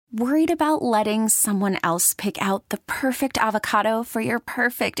Worried about letting someone else pick out the perfect avocado for your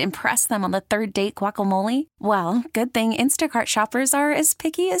perfect impress them on the third date guacamole? Well, good thing Instacart shoppers are as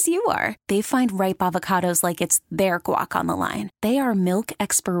picky as you are. They find ripe avocados like it's their guac on the line. They are milk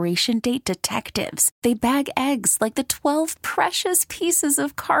expiration date detectives. They bag eggs like the 12 precious pieces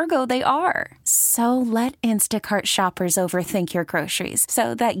of cargo they are. So let Instacart shoppers overthink your groceries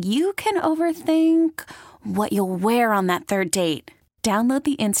so that you can overthink what you'll wear on that third date. Download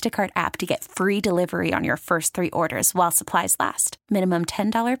the Instacart app to get free delivery on your first 3 orders while supplies last. Minimum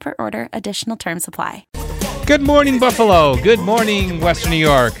 $10 per order. Additional terms apply. Good morning, Buffalo. Good morning, Western New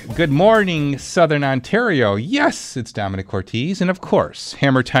York. Good morning, Southern Ontario. Yes, it's Domenic Cortese. And of course,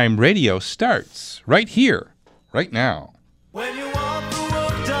 Hammer Time Radio starts right here, right now. When you want the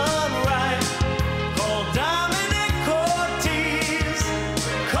work done right, call Domenic Cortese.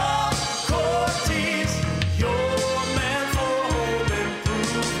 Call Cortese, your man for home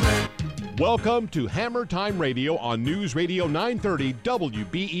improvement. Welcome to Hammer Time Radio on News Radio 930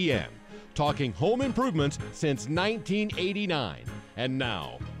 WBEN. Talking home improvements since 1989. And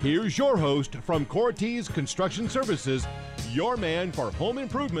now, here's your host from Cortese Construction Services, your man for home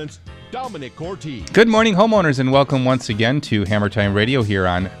improvements, Domenic Cortese. Good morning, homeowners, and welcome once again to Hammer Time Radio here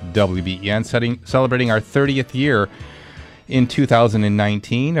on WBEN, celebrating our 30th year in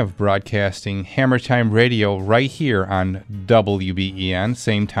 2019 of broadcasting Hammer Time Radio right here on WBEN.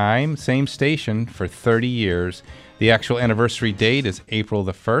 Same time, same station for 30 years. The actual anniversary date is April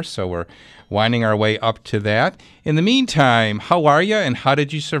the 1st, so we're winding our way up to that. In the meantime, how are you and how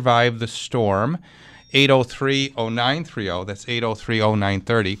did you survive the storm? 803-0930, that's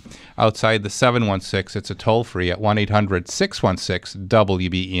 803-0930. Outside the 716, it's a toll-free at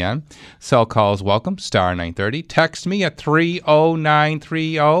 1-800-616-WBEN. Cell calls welcome, star 930. Text me at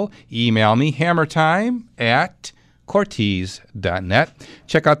 30930. Email me, hammertime@cortese.net.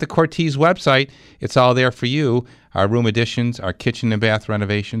 Check out the Cortese website. It's all there for you. Our room additions, our kitchen and bath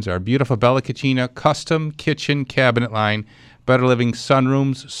renovations, our beautiful Bella Cucina custom kitchen cabinet line, Better Living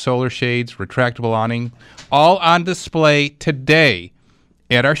sunrooms, solar shades, retractable awning, all on display today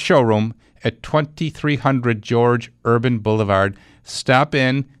at our showroom at 2300 George Urban Boulevard. Stop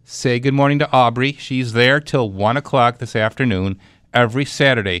in, say good morning to Aubrey. She's there till 1 o'clock this afternoon every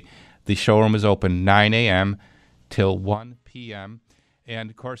Saturday. The showroom is open 9 a.m. till 1 p.m. And,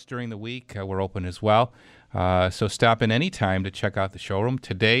 of course, during the week, we're open as well. So stop in any time to check out the showroom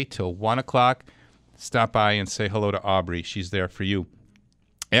today till 1 o'clock. Stop by and say hello to Aubrey. She's there for you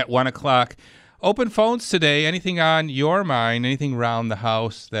at 1 o'clock. Open phones today. Anything on your mind, anything around the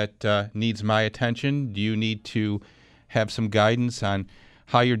house that needs my attention? Do you need to have some guidance on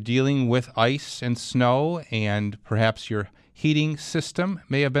how you're dealing with ice and snow, and perhaps your heating system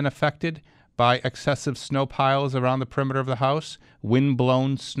may have been affected by excessive snow piles around the perimeter of the house,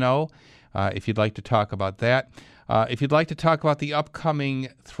 wind-blown snow? If you'd like to talk about that. If you'd like to talk about the upcoming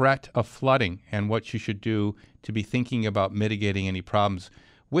threat of flooding and what you should do to be thinking about mitigating any problems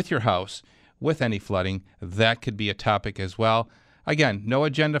with your house, with any flooding, that could be a topic as well. Again, no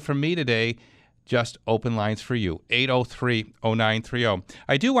agenda from me today, just open lines for you, 803-0930.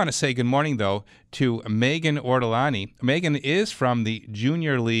 I do want to say good morning, though, to Megan Ortolani. Megan is from the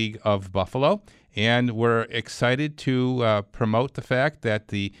Junior League of Buffalo, and we're excited to promote the fact that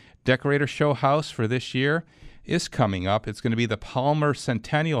the Decorator Show House for this year is coming up. It's going to be the Palmer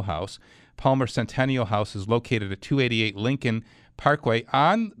Centennial House. Palmer Centennial House is located at 288 Lincoln Parkway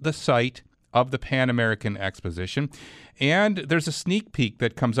on the site of the Pan American Exposition. And there's a sneak peek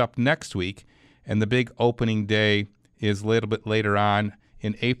that comes up next week, and the big opening day is a little bit later on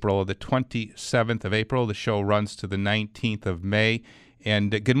in April, the 27th of April. The show runs to the 19th of May.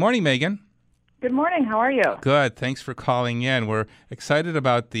 And good morning, Megan. Good morning. How are you? Good. Thanks for calling in. We're excited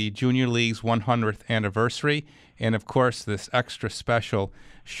about the Junior League's 100th anniversary and, of course, this extra special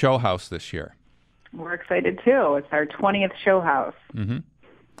show house this year. We're excited, too. It's our 20th show house. Mm-hmm.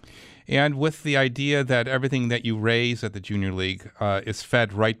 And with the idea that everything that you raise at the Junior League is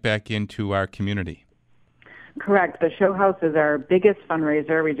fed right back into our community. Correct. The show house is our biggest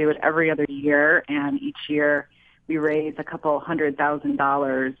fundraiser. We do it every other year, and each year we raise a couple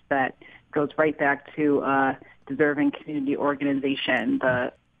 $100,000 that goes right back to a deserving community organization.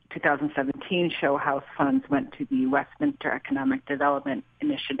 The 2017 show house funds went to the Westminster Economic Development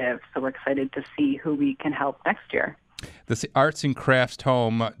Initiative, so we're excited to see who we can help next year. This arts and crafts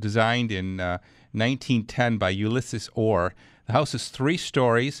home, designed in 1910 by Ulysses Orr. The house is 3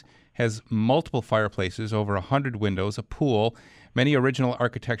 stories, has multiple fireplaces, over 100 windows, a pool, many original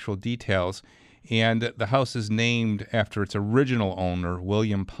architectural details. And the house is named after its original owner,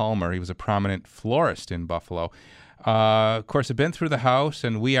 William Palmer. He was a prominent florist in Buffalo. Of course, I've been through the house,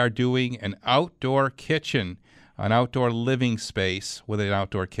 and we are doing an outdoor kitchen, an outdoor living space with an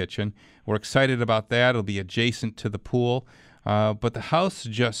outdoor kitchen. We're excited about that. It'll be adjacent to the pool. But the house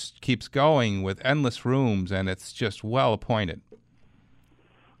just keeps going with endless rooms, and it's just well appointed.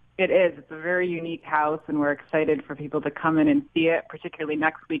 It is. It's a very unique house, and we're excited for people to come in and see it, particularly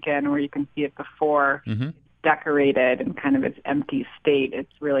next weekend where you can see it before it's decorated and kind of its empty state.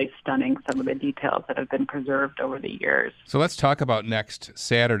 It's really stunning, some of the details that have been preserved over the years. So let's talk about next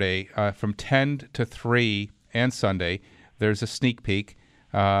Saturday from 10 to 3 and Sunday. There's a sneak peek.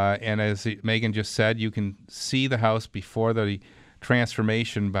 And as Megan just said, you can see the house before the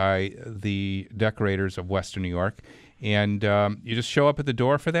transformation by the decorators of Western New York. And you just show up at the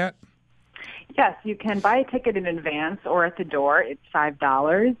door for that? Yes, you can buy a ticket in advance or at the door. It's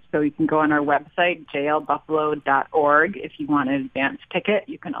 $5. So you can go on our website, jlbuffalo.org, if you want an advance ticket.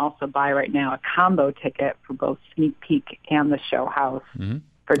 You can also buy right now a combo ticket for both sneak peek and the show house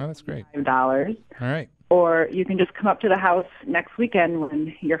for that's great. $5. All right. Or you can just come up to the house next weekend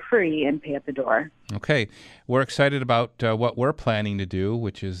when you're free and pay at the door. Okay. We're excited about what we're planning to do,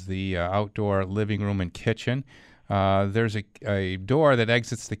 which is the outdoor living room and kitchen. There's a door that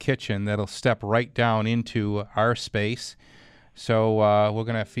exits the kitchen that'll step right down into our space. So we're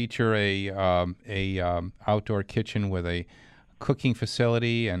going to feature a outdoor kitchen with a cooking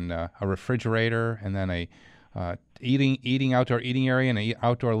facility and a refrigerator, and then a outdoor eating area and an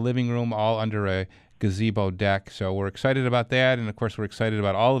outdoor living room, all under a gazebo deck. So we're excited about that, and of course we're excited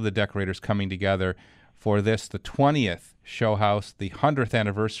about all of the decorators coming together for this, the 20th show house, the 100th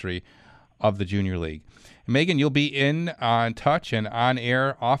anniversary of the Junior League. Megan, you'll be in touch and on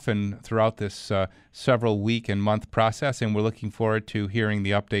air often throughout this several week and month process, and we're looking forward to hearing the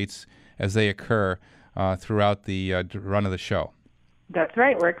updates as they occur throughout the run of the show. That's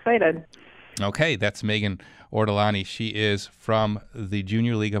right. We're excited. Okay, that's Megan Ortolani. She is from the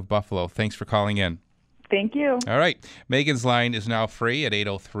Junior League of Buffalo. Thanks for calling in. Thank you. All right. Megan's line is now free at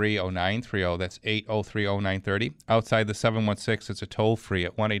 803-0930. That's 803-0930. Outside the 716, it's a toll-free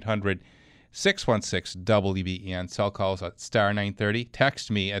at 1-800-616-WBEN. Cell calls at star 930.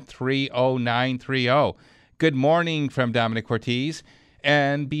 Text me at 30930. Good morning from Domenic Cortese.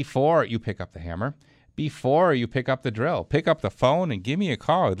 And before you pick up the hammer, before you pick up the drill, pick up the phone and give me a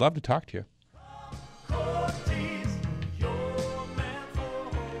call. I'd love to talk to you.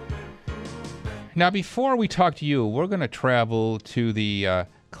 Now, before we talk to you, we're going to travel to the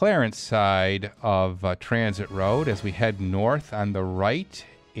Clarence side of Transit Road as we head north on the right.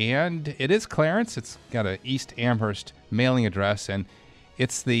 And it is Clarence. It's got an East Amherst mailing address, and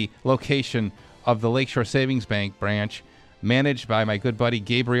it's the location of the Lakeshore Savings Bank branch managed by my good buddy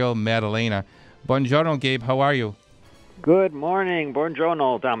Gabriel Maddalena. Buongiorno, Gabe. How are you? Good morning.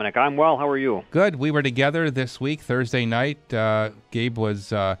 Buongiorno, Dominic. I'm well. How are you? Good. We were together this week, Thursday night. Gabe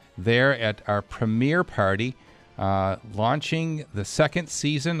was there at our premiere party, launching the second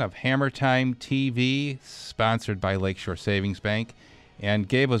season of Hammer Time TV, sponsored by Lakeshore Savings Bank. And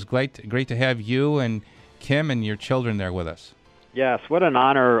Gabe, was great to have you and Kim and your children there with us. Yes, what an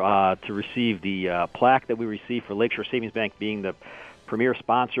honor to receive the plaque that we received for Lakeshore Savings Bank being the premier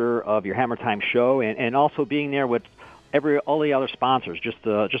sponsor of your Hammer Time show, and also being there with all the other sponsors. Just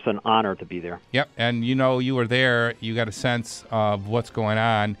an honor to be there. Yep, and you were there. You got a sense of what's going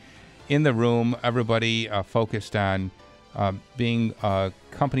on in the room. Everybody focused on being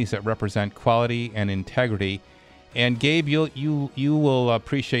companies that represent quality and integrity. And Gabe, you will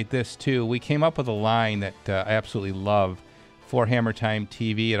appreciate this too. We came up with a line that I absolutely love for Hammer Time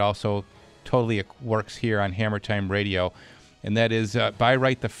TV. It also totally works here on Hammer Time Radio, and that is buy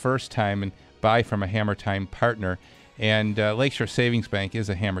right the first time and buy from a Hammer Time partner. And Lakeshore Savings Bank is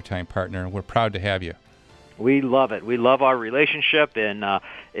a Hammer Time partner, and we're proud to have you. We love it. We love our relationship, and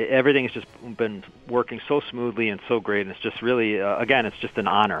everything has just been working so smoothly and so great. And it's just really, again, it's just an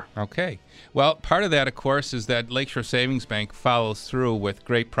honor. Okay. Well, part of that, of course, is that Lakeshore Savings Bank follows through with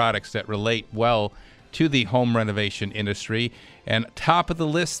great products that relate well to the home renovation industry. And top of the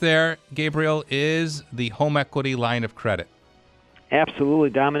list there, Gabriel, is the home equity line of credit. Absolutely,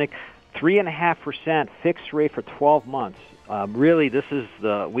 Dominic. 3.5% fixed rate for 12 months. Really,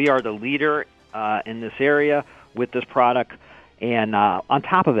 we are the leader in this area with this product. And on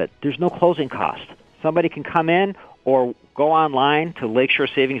top of it, there's no closing cost. Somebody can come in or go online to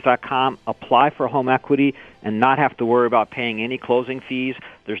lakeshoresavings.com, apply for home equity, and not have to worry about paying any closing fees.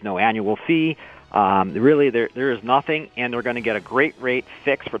 There's no annual fee. Really, there is nothing, and they're going to get a great rate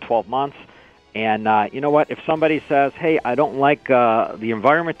fixed for 12 months. And you know what? If somebody says, hey, I don't like the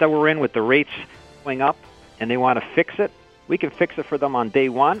environment that we're in with the rates going up, and they want to fix it, we can fix it for them on day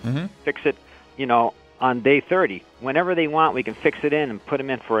one, fix it, on day 30. Whenever they want, we can fix it in and put them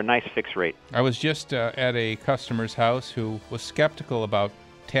in for a nice fixed rate. I was just at a customer's house who was skeptical about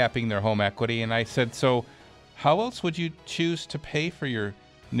tapping their home equity, and I said, so how else would you choose to pay for your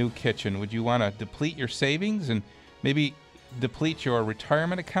new kitchen? Would you want to deplete your savings and maybe deplete your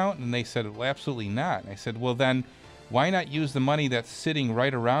retirement account? And they said, well, absolutely not. And I said, well, then why not use the money that's sitting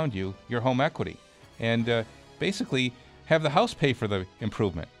right around you, your home equity, and basically have the house pay for the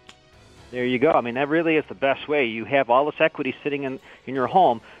improvement? There you go. I mean, that really is the best way. You have all this equity sitting in your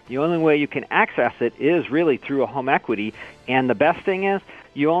home. The only way you can access it is really through a home equity. And the best thing is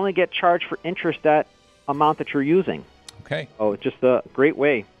you only get charged for interest that amount that you're using. Okay. Oh, it's just a great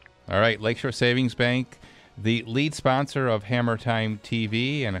way. All right. Lakeshore Savings Bank, the lead sponsor of Hammer Time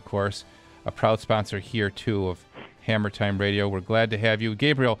TV, and, of course, a proud sponsor here, too, of Hammer Time Radio. We're glad to have you.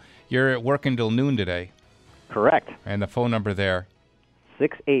 Gabriel, you're at work until noon today. Correct. And the phone number there?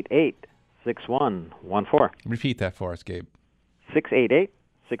 688-6114. Repeat that for us, Gabe. 688-6114.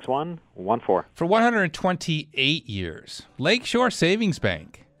 For 128 years, Lakeshore Savings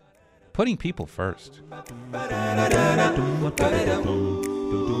Bank, putting people first.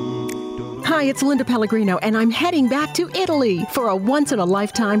 Hi, it's Linda Pellegrino, and I'm heading back to Italy for a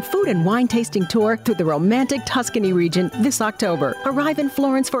once-in-a-lifetime food and wine tasting tour through the romantic Tuscany region this October. Arrive in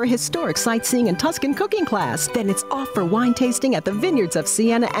Florence for a historic sightseeing and Tuscan cooking class. Then it's off for wine tasting at the vineyards of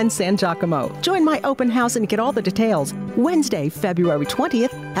Siena and San Giacomo. Join my open house and get all the details Wednesday, February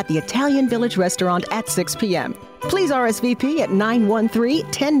 20th at the Italian Village Restaurant at 6 p.m. Please RSVP at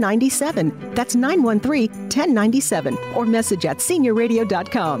 913-1097. That's 913-1097. Or message at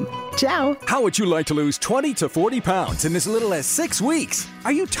seniorradio.com. Ciao. How would you like to lose 20 to 40 pounds in as little as 6 weeks?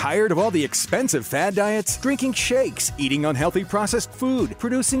 Are you tired of all the expensive fad diets, drinking shakes, eating unhealthy processed food,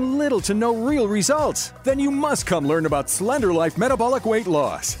 producing little to no real results? Then you must come learn about Slender Life metabolic weight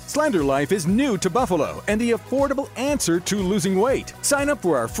loss. Slender Life is new to Buffalo and the affordable answer to losing weight. Sign up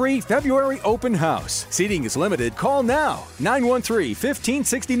for our free February open house. Seating is limited. Call now,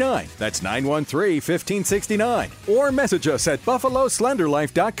 913-1569. That's 913-1569. Or message us at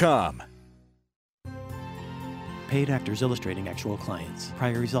buffaloslenderlife.com. Paid actors illustrating actual clients.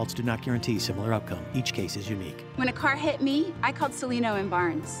 Prior results do not guarantee similar outcome. Each case is unique. When a car hit me, I called Celino and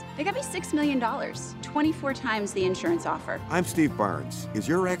Barnes. They got me $6 million, 24 times the insurance offer. I'm Steve Barnes. Is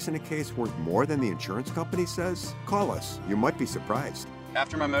your accident case worth more than the insurance company says? Call us. You might be surprised.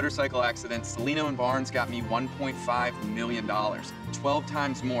 After my motorcycle accident, Celino and Barnes got me $1.5 million, 12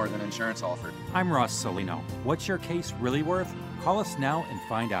 times more than insurance offered. I'm Ross Celino. What's your case really worth? Call us now and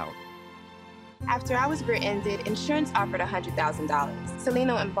find out. After I was rear-ended, insurance offered $100,000.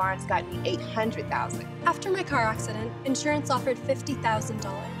 Celino and Barnes got me $800,000. After my car accident, insurance offered $50,000.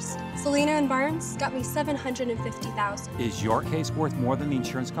 Celino and Barnes got me $750,000. Is your case worth more than the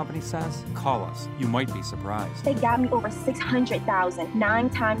insurance company says? Call us. You might be surprised. They got me over $600,000, 9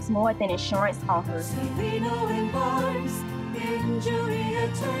 times more than insurance offered. Celino and Barnes, injury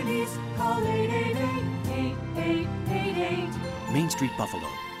attorneys, call 888-8888. Main Street, Buffalo.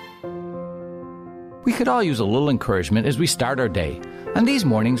 We could all use a little encouragement as we start our day. On these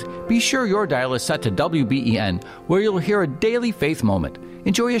mornings, be sure your dial is set to WBEN, where you'll hear a daily faith moment.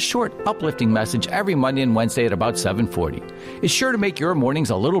 Enjoy a short, uplifting message every Monday and Wednesday at about 7:40. It's sure to make your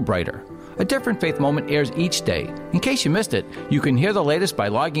mornings a little brighter. A different faith moment airs each day. In case you missed it, you can hear the latest by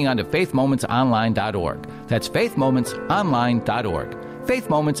logging on to faithmomentsonline.org. That's faithmomentsonline.org. Faith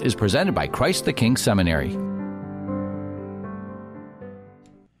Moments is presented by Christ the King Seminary.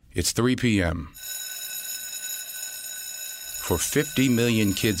 It's 3 p.m. For 50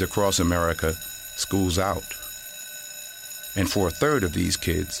 million kids across America, school's out. And for a third of these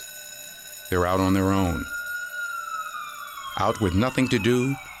kids, they're out on their own. Out with nothing to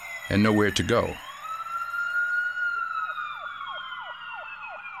do and nowhere to go.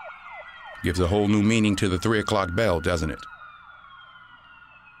 Gives a whole new meaning to the 3 o'clock bell, doesn't it?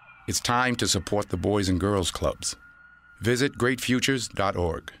 It's time to support the Boys and Girls Clubs. Visit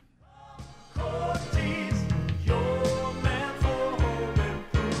greatfutures.org.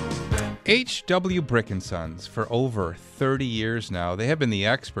 H.W. Brick & Sons, for over 30 years now, they have been the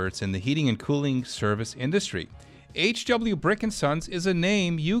experts in the heating and cooling service industry. H.W. Brick & Sons is a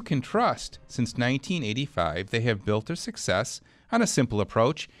name you can trust. Since 1985, they have built their success on a simple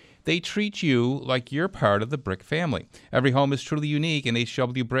approach. They treat you like you're part of the Brick family. Every home is truly unique, and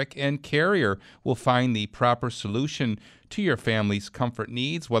H.W. Brick & Carrier will find the proper solution to your family's comfort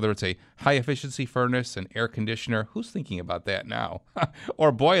needs, whether it's a high-efficiency furnace, an air conditioner, who's thinking about that now,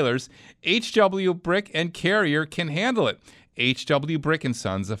 or boilers. H.W. Brick & Carrier can handle it. H.W. Brick &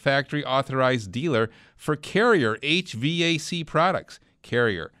 Sons, a factory-authorized dealer for Carrier HVAC products.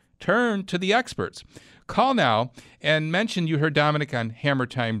 Carrier, Turn to the experts. Call now and mention you heard Domenic on Hammer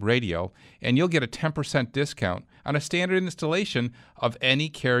Time Radio, and you'll get a 10% discount on a standard installation of any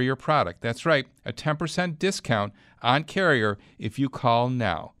Carrier product. That's right, a 10% discount on Carrier if you call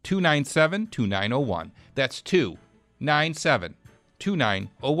now. 297-2901. That's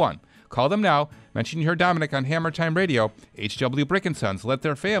 297-2901. Call them now. Mention you heard Domenic on Hammer Time Radio. H.W. Brick & Sons. Let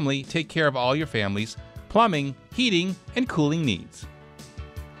their family take care of all your family's plumbing, heating, and cooling needs.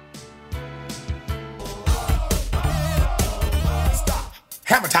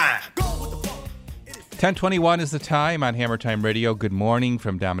 Hammer Time! 10:21 is the time on Hammer Time Radio. Good morning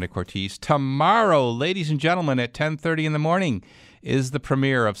from Domenic Cortese. Tomorrow, ladies and gentlemen, at 10:30 in the morning is the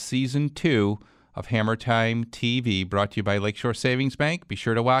premiere of Season 2 of Hammer Time TV, brought to you by Lakeshore Savings Bank. Be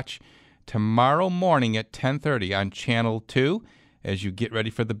sure to watch tomorrow morning at 10:30 on Channel 2 as you get ready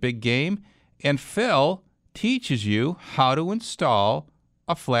for the big game. And Phil teaches you how to install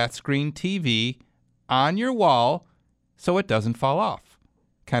a flat screen TV on your wall so it doesn't fall off.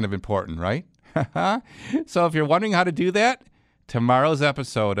 Kind of important, right? So if you're wondering how to do that, tomorrow's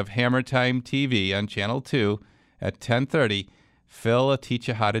episode of Hammer Time TV on Channel 2 at 10:30, Phil will teach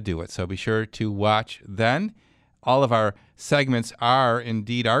you how to do it. So be sure to watch then. All of our segments are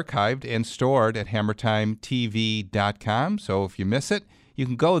indeed archived and stored at hammertimetv.com. So if you miss it, you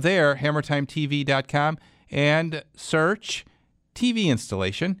can go there, hammertimetv.com, and search TV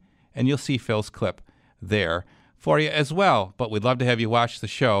installation, and you'll see Phil's clip there for you as well. But we'd love to have you watch the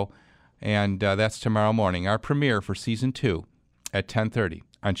show, and that's tomorrow morning, our premiere for Season 2 at 10:30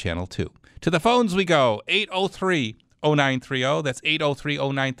 on Channel 2. To the phones we go, 803-0930. That's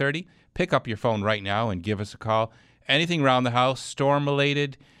 803-0930. Pick up your phone right now and give us a call. Anything around the house,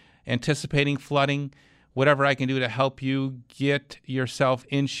 storm-related, anticipating flooding, whatever I can do to help you get yourself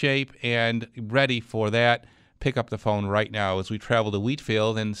in shape and ready for that, pick up the phone right now as we travel to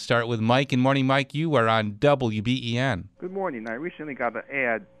Wheatfield and start with Mike. Good morning, Mike. You are on WBEN. Good morning. I recently got an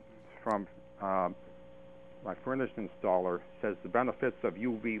ad from my furnace installer. Says the benefits of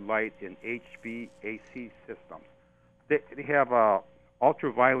UV light in HVAC systems. They have a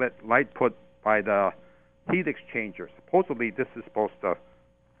ultraviolet light put by the heat exchanger. Supposedly this is supposed to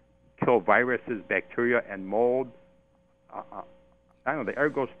kill viruses, bacteria, and mold. I don't know, the air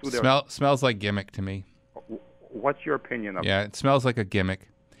goes through there. Smells like gimmick to me. What's your opinion of it? Yeah, it smells like a gimmick.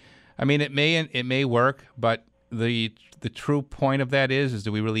 I mean, it may work, but the true point of that is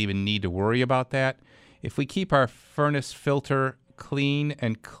do we really even need to worry about that? If we keep our furnace filter clean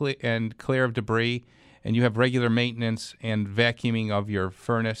and clear of debris, and you have regular maintenance and vacuuming of your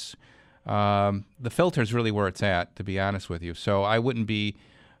furnace, the filter is really where it's at, to be honest with you. So I wouldn't be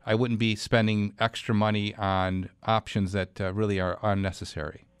spending extra money on options that really are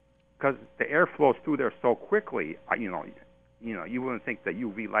unnecessary. Because the air flows through there so quickly, you wouldn't think that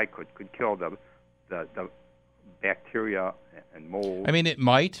UV light could kill the bacteria and mold. I mean, it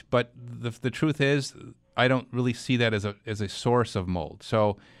might, but the truth is, I don't really see that as a source of mold.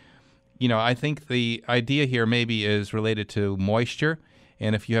 So, I think the idea here maybe is related to moisture,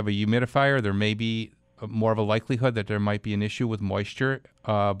 and if you have a humidifier, there may be more of a likelihood that there might be an issue with moisture.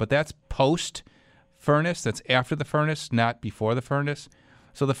 But that's post-furnace. That's after the furnace, not before the furnace.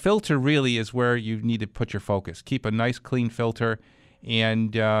 So the filter really is where you need to put your focus. Keep a nice, clean filter,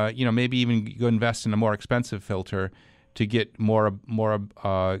 and maybe even go invest in a more expensive filter to get more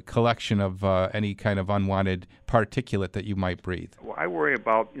collection of any kind of unwanted particulate that you might breathe. Well, I worry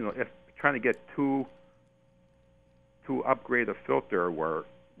about if trying to get to upgrade a filter, where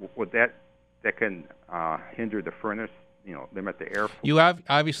would that can hinder the furnace, limit the airflow. You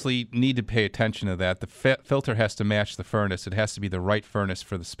obviously need to pay attention to that. The filter has to match the furnace. It has to be the right furnace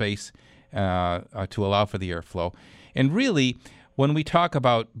for the space to allow for the airflow. And really, when we talk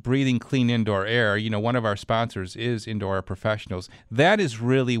about breathing clean indoor air, one of our sponsors is Indoor Air Professionals. That is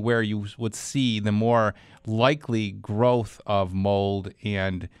really where you would see the more likely growth of mold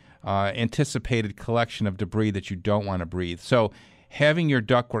and anticipated collection of debris that you don't want to breathe. So having your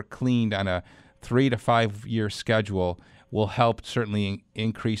ductwork cleaned on a 3 to 5 year schedule will help certainly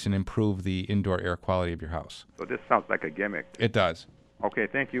increase and improve the indoor air quality of your house. So this sounds like a gimmick. It does. Okay,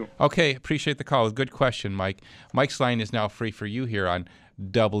 thank you. Okay, appreciate the call. Good question, Mike. Mike's line is now free for you here on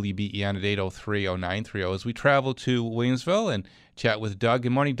WBEN at 803-0930 as we travel to Williamsville and chat with Doug.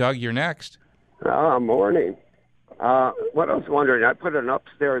 Good morning, Doug. You're next. Morning. What I was wondering, I put an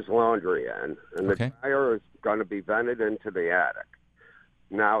upstairs laundry in, and the dryer is going to be vented into the attic.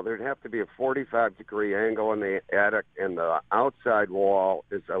 Now, there'd have to be a 45-degree angle in the attic, and the outside wall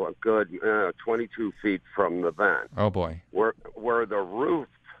is a good 22 feet from the vent. Oh, boy. Where the roof,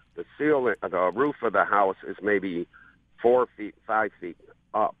 the roof of the house is maybe 4 feet, 5 feet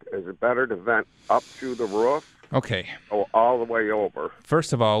up. Is it better to vent up through the roof? Okay. Or all the way over?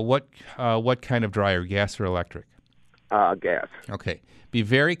 First of all, what kind of dryer, gas or electric? Gas. Okay. Be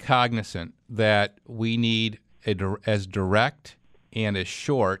very cognizant that we need as direct and as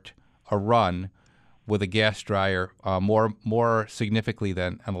short a run with a gas dryer more significantly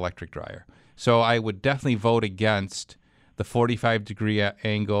than an electric dryer. So I would definitely vote against the 45-degree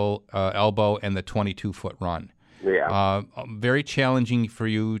angle elbow and the 22-foot run. Yeah. Very challenging for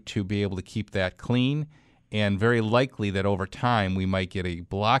you to be able to keep that clean, and very likely that over time we might get a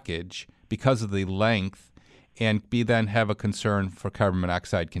blockage because of the length and then have a concern for carbon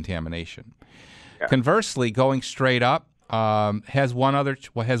monoxide contamination. Yeah. Conversely, going straight up has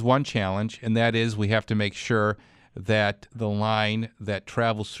one challenge, and that is we have to make sure that the line that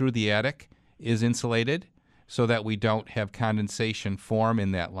travels through the attic is insulated so that we don't have condensation form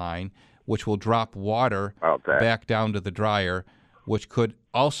in that line, which will drop water back down to the dryer, which could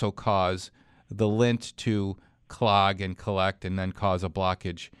also cause the lint to clog and collect and then cause a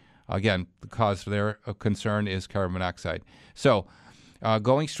blockage. Again, the cause of their concern is carbon monoxide. So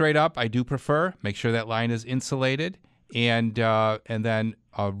going straight up, I do prefer. Make sure that line is insulated, and then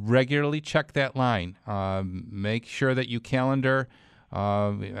regularly check that line. Make sure that you calendar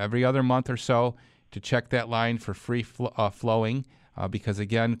every other month or so to check that line for free flowing, because,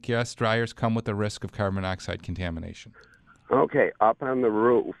 again, gas dryers come with the risk of carbon monoxide contamination. Okay, up on the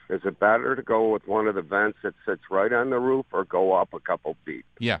roof, is it better to go with one of the vents that sits right on the roof or go up a couple feet?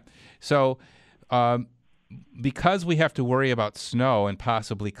 Yeah. So because we have to worry about snow and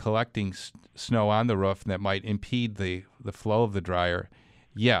possibly collecting snow on the roof that might impede the flow of the dryer,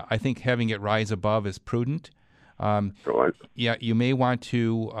 yeah, I think having it rise above is prudent. Yeah, you may want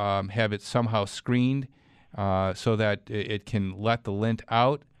to have it somehow screened so that it can let the lint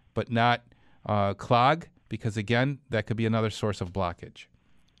out but not clog, because, again, that could be another source of blockage.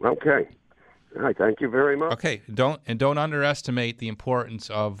 Okay. All right, thank you very much. Okay, don't underestimate the importance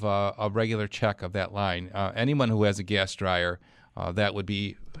of a regular check of that line. Anyone who has a gas dryer,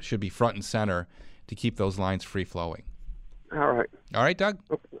 should be front and center to keep those lines free flowing. All right. All right, Doug?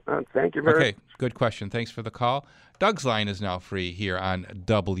 Thank you very much. Okay, good question. Thanks for the call. Doug's line is now free here on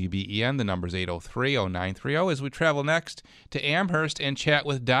WBEN. The number is 803-0930. As we travel next to Amherst and chat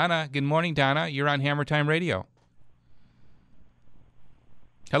with Donna. Good morning, Donna. You're on Hammer Time Radio.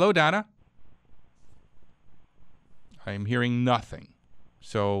 Hello, Donna. I'm hearing nothing.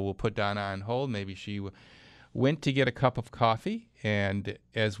 So we'll put Donna on hold. Maybe she went to get a cup of coffee. And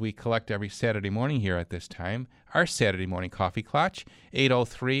as we collect every Saturday morning here at this time, our Saturday morning coffee clutch,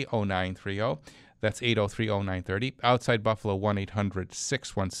 803-0930. That's 803-0930. Outside Buffalo,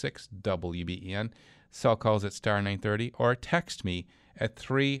 1-800-616-WBEN. Cell calls at star 930, or text me at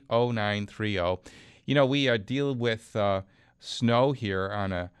 30930. You know, we deal with snow here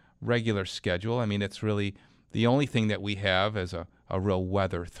on a regular schedule. I mean, it's really the only thing that we have as a real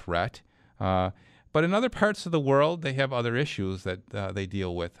weather threat. But in other parts of the world, they have other issues that they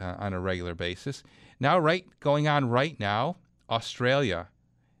deal with on a regular basis. Now, going on right now, Australia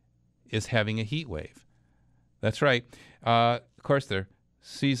is having a heat wave. That's right. Of course, their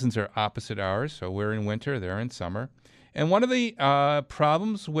seasons are opposite ours, so we're in winter, they're in summer. And one of the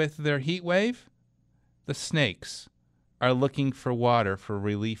problems with their heat wave, the snakes are looking for water for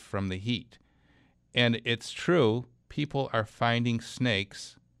relief from the heat. And it's true, people are finding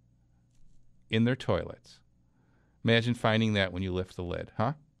snakes in their toilets. Imagine finding that when you lift the lid,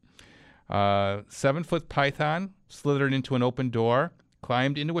 huh? 7-foot python slithered into an open door,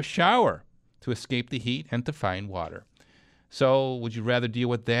 climbed into a shower to escape the heat and to find water. So would you rather deal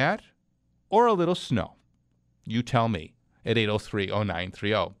with that or a little snow? You tell me at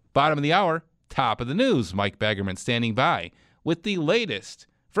 803-0930. Bottom of the hour, top of the news. Mike Baggerman standing by with the latest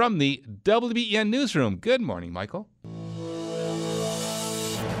from the WBEN newsroom. Good morning, Michael.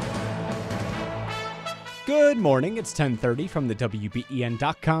 Good morning. It's 10:30 from the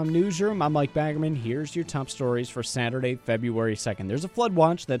WBEN.com newsroom. I'm Mike Baggerman. Here's your top stories for Saturday, February 2nd. There's a flood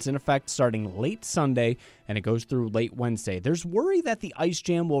watch that's in effect starting late Sunday, and it goes through late Wednesday. There's worry that the ice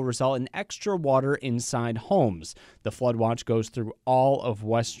jam will result in extra water inside homes. The flood watch goes through all of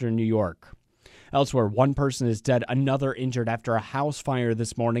western New York. Elsewhere, one person is dead, another injured after a house fire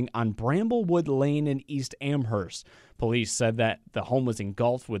this morning on Bramblewood Lane in East Amherst. Police said that the home was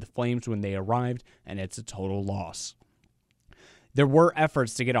engulfed with flames when they arrived, and it's a total loss. There were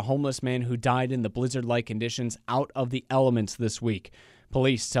efforts to get a homeless man who died in the blizzard-like conditions out of the elements this week.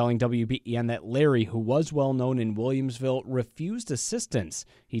 Police telling WBEN that Larry, who was well known in Williamsville, refused assistance.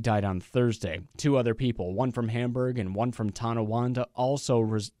 He died on Thursday. Two other people, one from Hamburg and one from Tonawanda,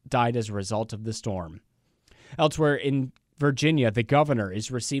 also died as a result of the storm. Elsewhere in Virginia, the governor is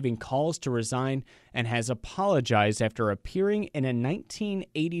receiving calls to resign and has apologized after appearing in a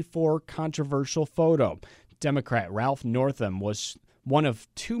 1984 controversial photo. Democrat Ralph Northam was one of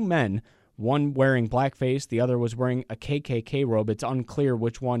two men, one wearing blackface, the other was wearing a KKK robe. It's unclear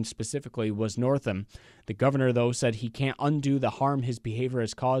which one specifically was Northam. The governor, though, said he can't undo the harm his behavior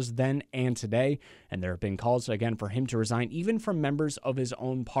has caused then and today, and there have been calls again for him to resign, even from members of his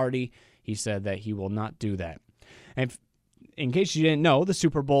own party. He said that he will not do that. And in case you didn't know, the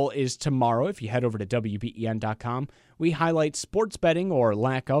Super Bowl is tomorrow. If you head over to WBEN.com, we highlight sports betting or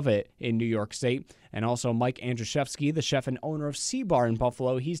lack of it in New York State. And also Mike Andrzejewski, the chef and owner of Sea Bar in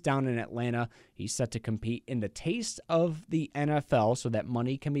Buffalo. He's down in Atlanta. He's set to compete in the Taste of the NFL so that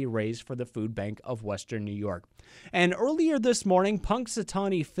money can be raised for the Food Bank of Western New York. And earlier this morning,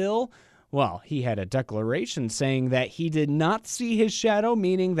 Punxsutawney Phil, well, he had a declaration saying that he did not see his shadow,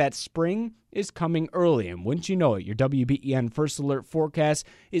 meaning that spring is coming early. And wouldn't you know it, your WBEN First Alert forecast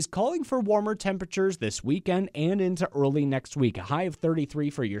is calling for warmer temperatures this weekend and into early next week. A high of 33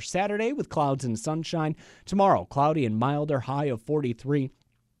 for your Saturday with clouds and sunshine. Tomorrow, cloudy and milder, high of 43.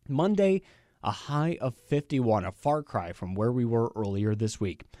 Monday, a high of 51, a far cry from where we were earlier this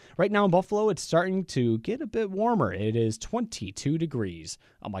week. Right now in Buffalo, it's starting to get a bit warmer. It is 22 degrees.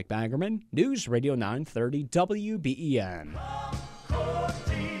 I'm Mike Baggerman, News Radio 930 WBEN.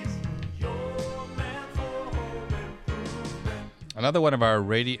 Another one of our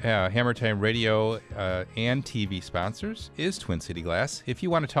Hammer Time Radio and TV sponsors is Twin City Glass. If you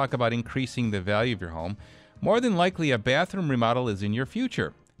want to talk about increasing the value of your home, more than likely a bathroom remodel is in your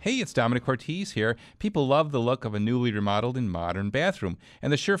future. Hey, it's Domenic Cortese here. People love the look of a newly remodeled and modern bathroom,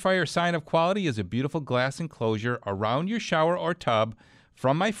 and the surefire sign of quality is a beautiful glass enclosure around your shower or tub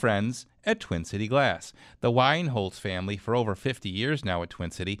from my friends at Twin City Glass. The Weinholz family, for over 50 years now at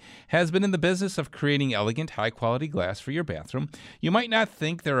Twin City, has been in the business of creating elegant, high-quality glass for your bathroom. You might not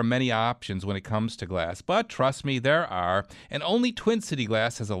think there are many options when it comes to glass, but trust me, there are, and only Twin City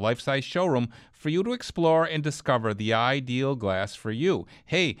Glass has a life-size showroom for you to explore and discover the ideal glass for you.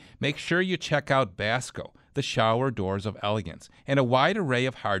 Hey, make sure you check out Basco, the shower doors of elegance, and a wide array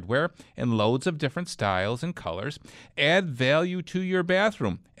of hardware and loads of different styles and colors. Add value to your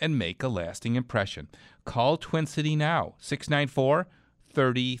bathroom and make a lasting impression. Call Twin City now,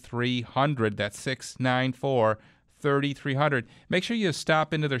 694-3300. That's 694-3300. Make sure you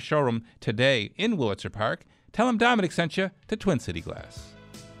stop into their showroom today in Wurlitzer Park. Tell them Dominic sent you to Twin City Glass.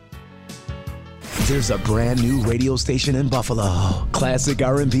 There's a brand new radio station in Buffalo. Classic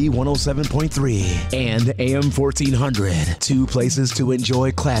R&B 107.3 and AM 1400. Two places to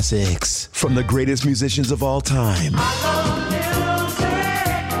enjoy classics from the greatest musicians of all time.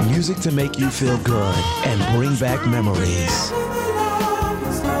 Music to make you feel good and bring back memories.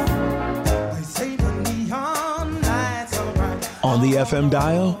 On the FM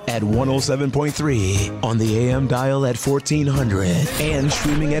dial at 107.3, on the AM dial at 1400, and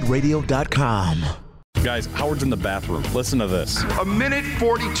streaming at radio.com. Guys, Howard's in the bathroom. Listen to this. A minute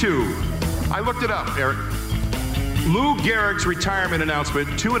 42. I looked it up, Eric. Lou Gehrig's retirement announcement,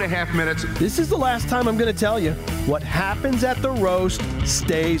 2.5 minutes. This is the last time I'm going to tell you. What happens at the roast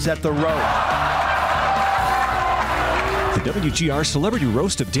stays at the roast. The WGR Celebrity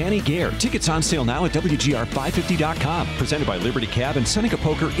Roast of Danny Gare. Tickets on sale now at WGR550.com. Presented by Liberty Cab and Seneca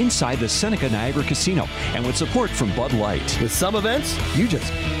Poker inside the Seneca Niagara Casino. And with support from Bud Light. With some events, you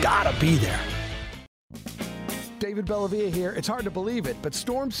just gotta be there. David Bellavia here. It's hard to believe it, but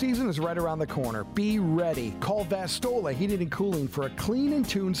storm season is right around the corner. Be ready. Call Vastola Heating and Cooling for a clean and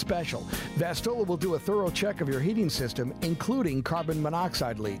tune special. Vastola will do a thorough check of your heating system, including carbon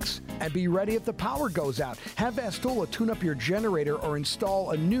monoxide leaks. And be ready if the power goes out. Have Vastola tune up your generator or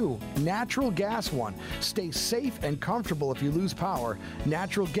install a new natural gas one. Stay safe and comfortable if you lose power.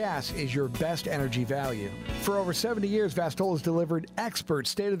 Natural gas is your best energy value. For over 70 years, Vastola has delivered expert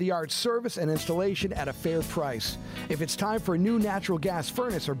state-of-the-art service and installation at a fair price. If it's time for a new natural gas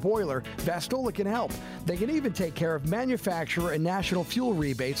furnace or boiler, Vastola can help. They can even take care of manufacturer and national fuel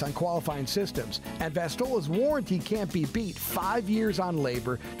rebates on qualifying systems. And Vastola's warranty can't be beat. 5 years on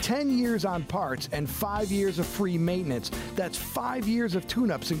labor, 10 years on parts, and 5 years of free maintenance. That's 5 years of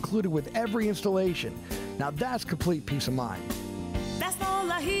tune-ups included with every installation. Now that's complete peace of mind.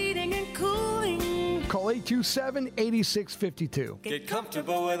 Vastola Heating and Cooling. Call 827-8652. Get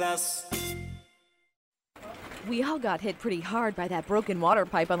comfortable with us. We all got hit pretty hard by that broken water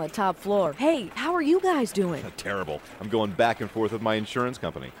pipe on the top floor. Hey, how are you guys doing? Terrible. I'm going back and forth with my insurance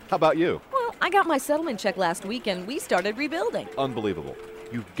company. How about you? Well, I got my settlement check last week and we started rebuilding. Unbelievable.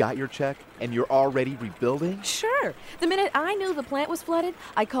 You've got your check, and you're already rebuilding? Sure. The minute I knew the plant was flooded,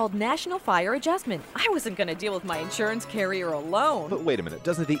 I called National Fire Adjustment. I wasn't going to deal with my insurance carrier alone. But wait a minute,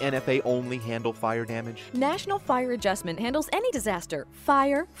 doesn't the NFA only handle fire damage? National Fire Adjustment handles any disaster.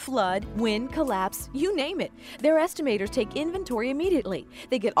 Fire, flood, wind, collapse, you name it. Their estimators take inventory immediately.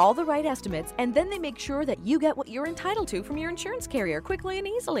 They get all the right estimates, and then they make sure that you get what you're entitled to from your insurance carrier quickly and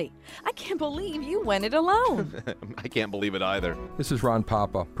easily. I can't believe you went it alone. I can't believe it either. This is Ron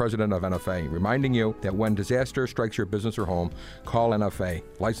Papa, president of NFA, reminding you that when disaster strikes your business or home, call NFA,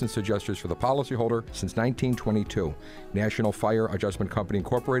 licensed adjusters for the policyholder since 1922. National Fire Adjustment Company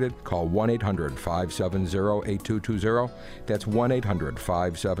Incorporated. Call 1-800-570-8220. That's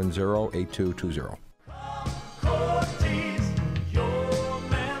 1-800-570-8220.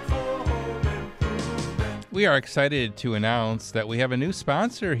 We are excited to announce that we have a new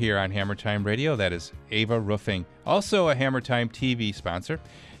sponsor here on Hammer Time Radio. That is Ava Roofing, also a Hammer Time TV sponsor.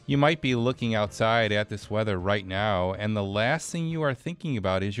 You might be looking outside at this weather right now, and the last thing you are thinking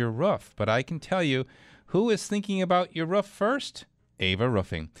about is your roof. But I can tell you who is thinking about your roof first. Ava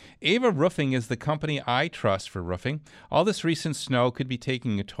Roofing. Ava Roofing is the company I trust for roofing. All this recent snow could be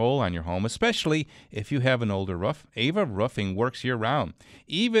taking a toll on your home, especially if you have an older roof. Ava Roofing works year-round,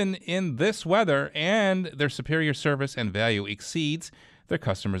 even in this weather, and their superior service and value exceeds their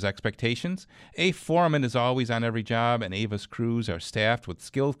customers' expectations. A foreman is always on every job, and Ava's crews are staffed with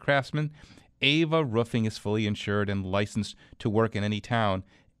skilled craftsmen. Ava Roofing is fully insured and licensed to work in any town,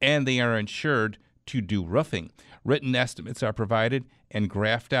 and they are insured to do roofing. Written estimates are provided and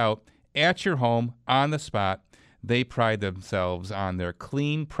graphed out at your home on the spot. They pride themselves on their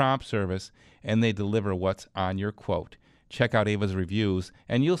clean, prompt service, and they deliver what's on your quote. Check out Ava's reviews,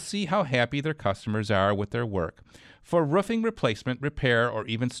 and you'll see how happy their customers are with their work. For roofing replacement, repair, or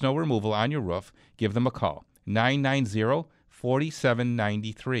even snow removal on your roof, give them a call.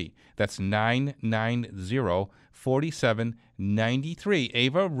 990-4793. That's 990-4793.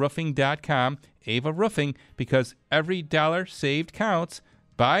 AvaRoofing.com. Ava Roofing, because every dollar saved counts.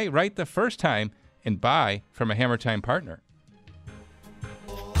 Buy right the first time and buy from a Hammer Time partner.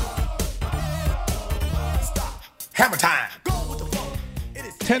 Hammer Time.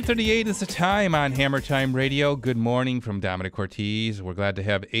 10:38 is the time on Hammer Time Radio. Good morning from Domenic Cortese. We're glad to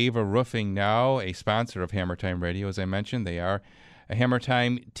have Ava Roofing now, a sponsor of Hammer Time Radio. As I mentioned, they are a Hammer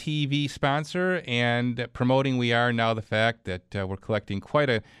Time TV sponsor, and promoting we are now the fact that we're collecting quite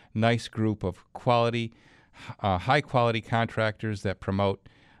a nice group of quality, high-quality contractors that promote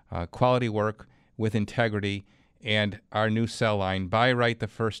quality work with integrity, and our new cell line, buy right the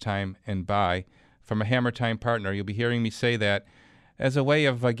first time and buy from a Hammer Time partner. You'll be hearing me say that as a way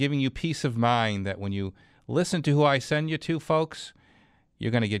of giving you peace of mind that when you listen to who I send you to, folks,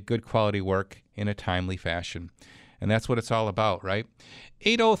 you're going to get good quality work in a timely fashion. And that's what it's all about, right?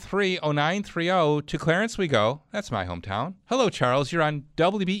 803-0930. To Clarence we go. That's my hometown. Hello, Charles. You're on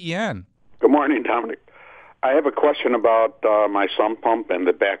WBEN. Good morning, Dominic. I have a question about my sump pump and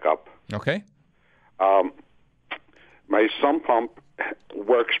the backup. Okay. My sump pump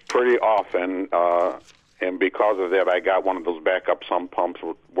works pretty often, and because of that, I got one of those backup sump pumps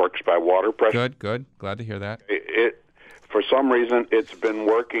that works by water pressure. Good. Glad to hear that. For some reason, it's been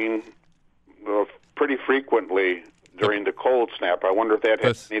working pretty frequently during the cold snap. I wonder if that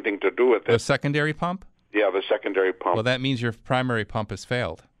has anything to do with it. The secondary pump? Yeah, the secondary pump. Well, that means your primary pump has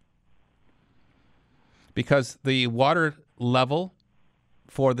failed. Because the water level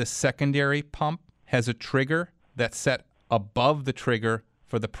for the secondary pump has a trigger that's set above the trigger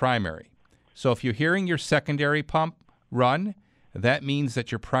for the primary. So if you're hearing your secondary pump run, that means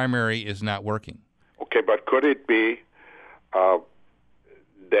that your primary is not working. Okay, but could it be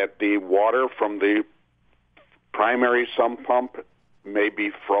that the water from the primary sump pump may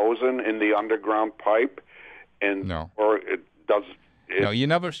be frozen in the underground pipe, and no, or it does? No,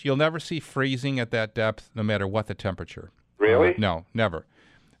 you'll never see freezing at that depth, no matter what the temperature. Really? No, never.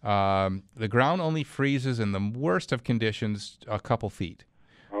 The ground only freezes in the worst of conditions a couple feet.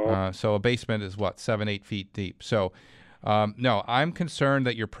 Oh. So a basement is 7-8 feet deep. So no, I'm concerned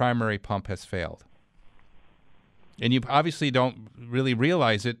that your primary pump has failed. And you obviously don't really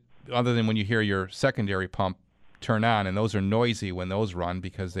realize it other than when you hear your secondary pump turn on, and those are noisy when those run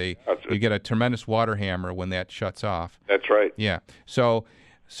because you get a tremendous water hammer when that shuts off. That's right. Yeah. So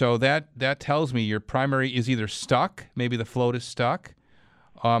that tells me your primary is either stuck, maybe the float is stuck,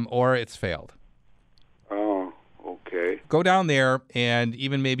 or it's failed. Oh, okay. Go down there, and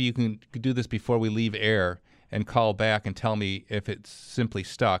even maybe you can do this before we leave air and call back and tell me if it's simply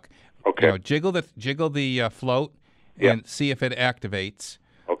stuck. Okay. Jiggle the float and see if it activates.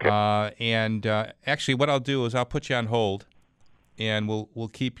 Okay. Actually, what I'll do is I'll put you on hold, and we'll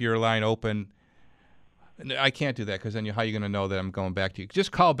keep your line open. I can't do that because then how are you going to know that I'm going back to you?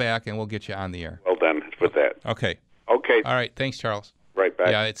 Just call back and we'll get you on the air. Well done with that. Okay. Okay. All right. Thanks, Charles. Right back.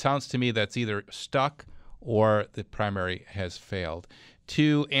 Yeah, it sounds to me that's either stuck or the primary has failed.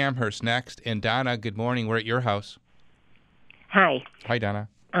 To Amherst next. And Donna, good morning. We're at your house. Hi. Hi, Donna.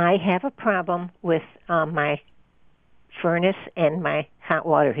 I have a problem with my furnace and my hot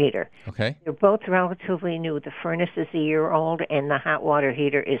water heater. Okay. They're both relatively new. The furnace is a year old and the hot water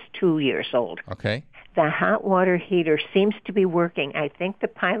heater is 2 years old. Okay. The hot water heater seems to be working. I think the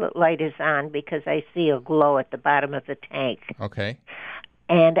pilot light is on because I see a glow at the bottom of the tank. Okay.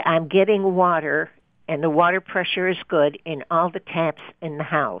 And I'm getting water, and the water pressure is good in all the taps in the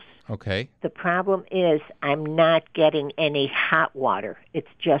house. Okay. The problem is I'm not getting any hot water. It's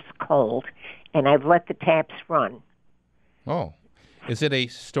just cold, and I've let the taps run. Oh. Is it a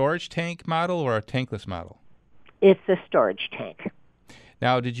storage tank model or a tankless model? It's a storage tank.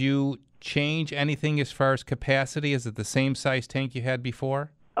 Now, did you change anything as far as capacity? Is it the same size tank you had before?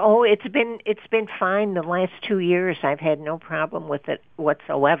 Oh, it's been fine the last 2 years. I've had no problem with it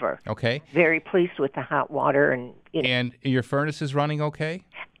whatsoever. Okay. Very pleased with the hot water, and And your furnace is running okay?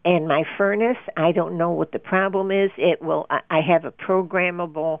 And my furnace, I don't know what the problem is. I have a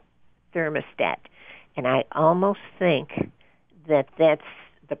programmable thermostat, and I almost think that that's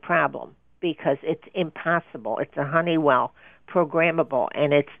the problem because it's impossible. It's a Honeywell programmable,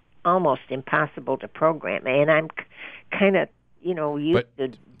 and it's almost impossible to program. And I'm kind of, used to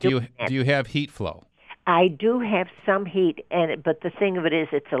do you have heat flow? I do have some heat, but the thing of it is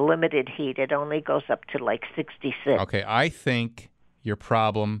it's a limited heat. It only goes up to like 66. Okay, I think your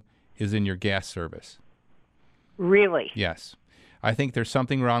problem is in your gas service. Really? Yes. I think there's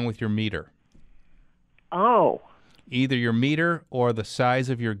something wrong with your meter. Oh. Either your meter or the size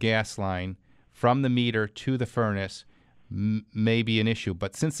of your gas line from the meter to the furnace may be an issue.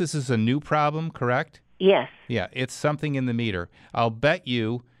 But since this is a new problem, correct? Yes. Yeah, it's something in the meter. I'll bet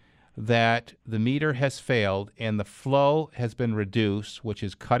you that the meter has failed and the flow has been reduced, which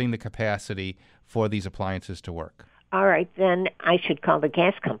is cutting the capacity for these appliances to work. All right, then I should call the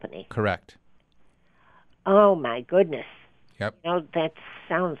gas company. Correct. Oh, my goodness. Yep. That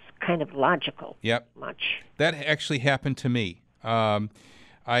sounds kind of logical. Yep. Much. That actually happened to me.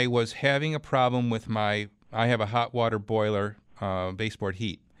 I was having a problem with I have a hot water boiler, baseboard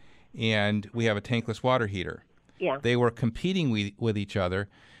heat, and we have a tankless water heater. Yeah. They were competing with each other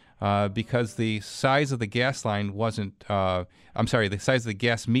because the size of the gas line wasn't, the size of the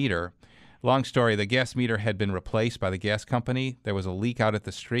gas meter. Long story, the gas meter had been replaced by the gas company. There was a leak out at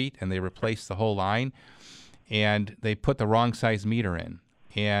the street, and they replaced the whole line. And they put the wrong size meter in.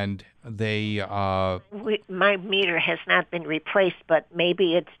 And they... my meter has not been replaced, but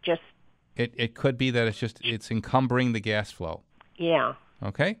maybe it's just... It could be that it's encumbering the gas flow. Yeah.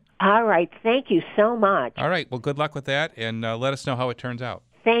 Okay? All right. Thank you so much. All right. Well, good luck with that, and let us know how it turns out.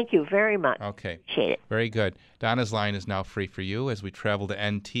 Thank you very much. Okay. Appreciate it. Very good. Donna's line is now free for you as we travel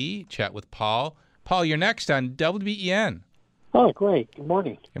to NT, chat with Paul. Paul, you're next on WBEN. Oh, great. Good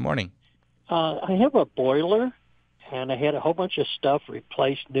morning. Good morning. I have a boiler, and I had a whole bunch of stuff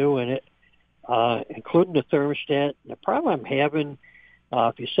replaced new in it, including the thermostat. The problem I'm having,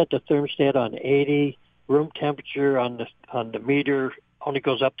 if you set the thermostat on 80, room temperature on the meter only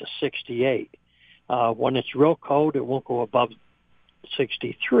goes up to 68. When it's real cold, it won't go above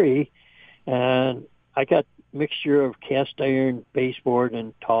 63. And I got a mixture of cast iron baseboard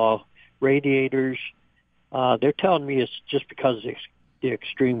and tall radiators. They're telling me it's just because of the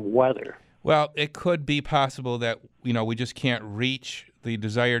extreme weather. Well, it could be possible that, we just can't reach the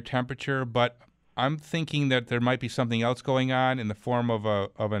desired temperature, but I'm thinking that there might be something else going on in the form of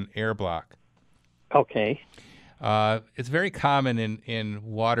an air block. Okay. It's very common in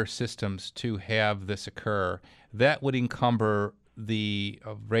water systems to have this occur. That would encumber the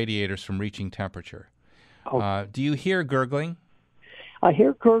radiators from reaching temperature. Oh. Do you hear gurgling? I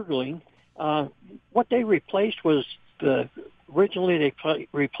hear gurgling. What they replaced was originally they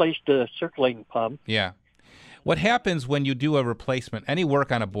replaced the circulating pump. Yeah. What happens when you do a replacement, any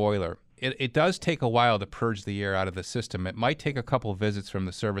work on a boiler, it does take a while to purge the air out of the system. It might take a couple visits from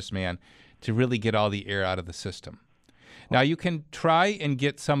the serviceman to really get all the air out of the system. Now, you can try and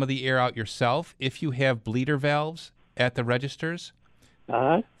get some of the air out yourself if you have bleeder valves at the registers.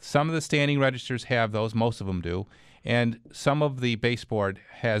 Uh-huh. Some of the standing registers have those. Most of them do. And some of the baseboard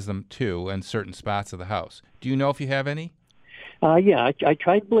has them, too, in certain spots of the house. Do you know if you have any? Yeah, I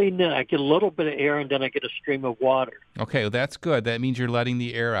tried bleeding it. I get a little bit of air, and then I get a stream of water. Okay, well, that's good. That means you're letting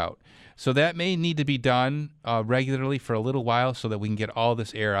the air out. So that may need to be done regularly for a little while so that we can get all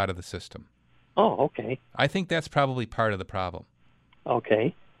this air out of the system. Oh, okay. I think that's probably part of the problem.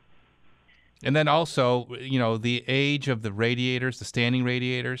 Okay. And then also, the age of the radiators, the standing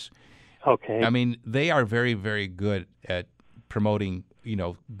radiators. Okay. I mean, they are very, very good at promoting,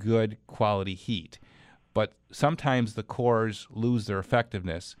 good quality heat. But sometimes the cores lose their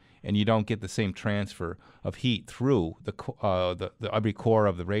effectiveness, and you don't get the same transfer of heat through the every core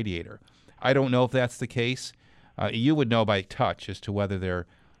of the radiator. I don't know if that's the case. You would know by touch as to whether they're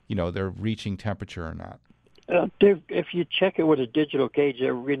reaching temperature or not. If you check it with a digital gauge,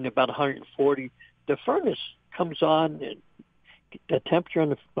 they're reading about 140. The furnace comes on, and the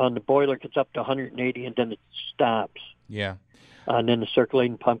temperature on the boiler gets up to 180, and then it stops. Yeah. And then the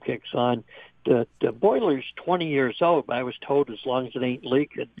circulating pump kicks on. The boiler's 20 years old, but I was told as long as it ain't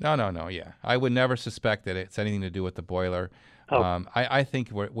leaking. No, yeah. I would never suspect that it's anything to do with the boiler. Oh. I think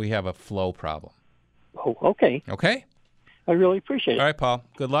we have a flow problem. Oh, okay. Okay? I really appreciate it. All right, Paul.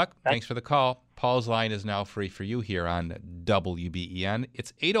 Good luck. Thanks for the call. Paul's line is now free for you here on WBEN.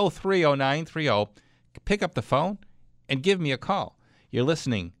 It's 803-0930. Pick up the phone and give me a call. You're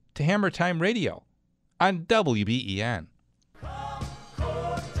listening to Hammer Time Radio on WBEN.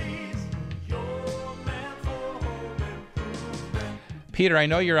 Peter, I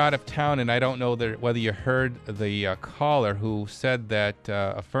know you're out of town, and I don't know whether you heard the caller who said that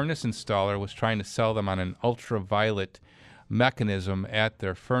a furnace installer was trying to sell them on an ultraviolet mechanism at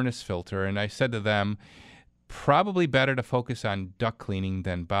their furnace filter, and I said to them, probably better to focus on duct cleaning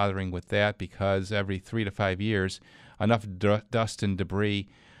than bothering with that, because every 3 to 5 years, enough dust and debris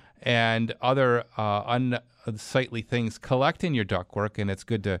and other unsightly things collect in your ductwork, and it's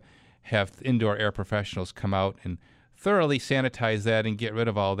good to have indoor air professionals come out and thoroughly sanitize that and get rid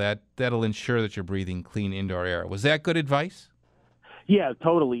of all that. That'll ensure that you're breathing clean indoor air. Was that good advice? Yeah,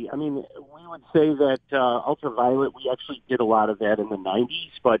 totally. I mean, we would say that ultraviolet, we actually did a lot of that in the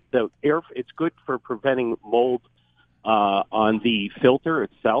 90s, but the air, it's good for preventing mold on the filter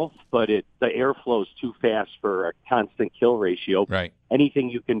itself, but the air flows too fast for a constant kill ratio. Right. Anything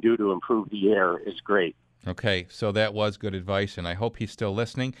you can do to improve the air is great. Okay, so that was good advice, and I hope he's still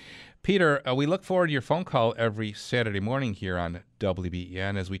listening. Peter, we look forward to your phone call every Saturday morning here on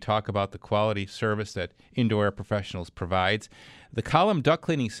WBEN as we talk about the quality service that Indoor Air Professionals provides. The column duct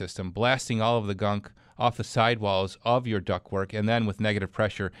cleaning system, blasting all of the gunk off the sidewalls of your ductwork, and then with negative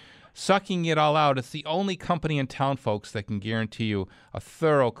pressure, sucking it all out. It's the only company in town, folks, that can guarantee you a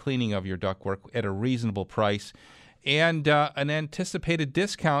thorough cleaning of your ductwork at a reasonable price. And an anticipated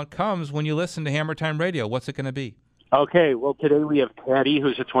discount comes when you listen to Hammer Time Radio. What's it going to be? Okay, well, today we have Patty,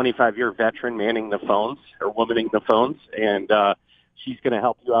 who's a 25-year veteran, manning the phones, or womaning the phones, and she's going to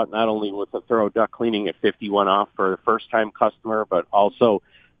help you out not only with a thorough duct cleaning at 51 off for a first-time customer, but also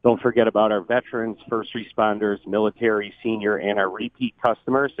don't forget about our veterans, first responders, military, senior, and our repeat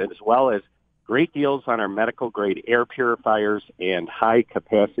customers, as well as great deals on our medical-grade air purifiers and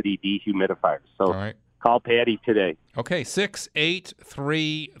high-capacity dehumidifiers. So. All right. Call Patty today. Okay,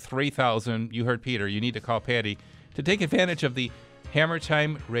 683-3000. You heard Peter. You need to call Patty to take advantage of the Hammer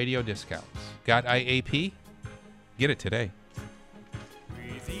Time Radio discounts. Got IAP? Get it today.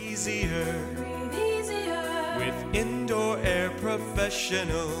 Breathe easier. Breathe easier. With Indoor Air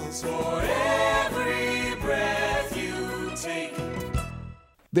Professionals. For every breath you take.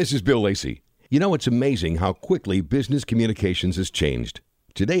 This is Bill Lacey. You know, it's amazing how quickly business communications has changed.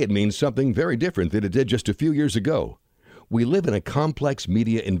 Today it means something very different than it did just a few years ago. We live in a complex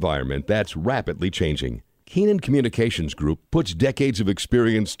media environment that's rapidly changing. Keenan Communications Group puts decades of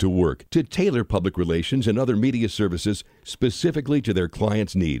experience to work to tailor public relations and other media services specifically to their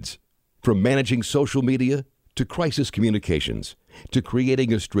clients' needs. From managing social media to crisis communications to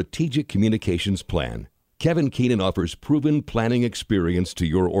creating a strategic communications plan, Kevin Keenan offers proven planning experience to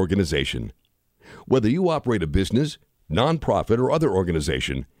your organization. Whether you operate a business, nonprofit, or other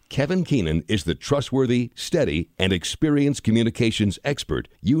organization, Kevin Keenan is the trustworthy, steady, and experienced communications expert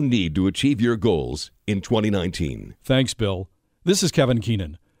you need to achieve your goals in 2019. Thanks, Bill. This is Kevin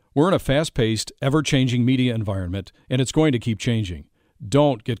Keenan. We're in a fast-paced, ever-changing media environment, and it's going to keep changing.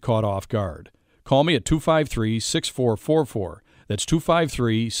 Don't get caught off guard. Call me at 253-6444. That's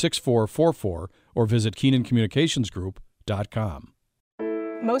 253-6444, or visit KeenanCommunicationsGroup.com.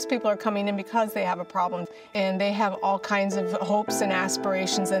 Most people are coming in because they have a problem, and they have all kinds of hopes and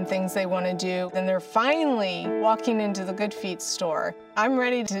aspirations and things they want to do. And they're finally walking into the Good Feet store. I'm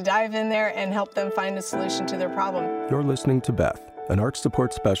ready to dive in there and help them find a solution to their problem. You're listening to Beth, an arch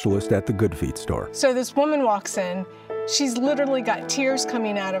support specialist at the Good Feet store. So this woman walks in. She's literally got tears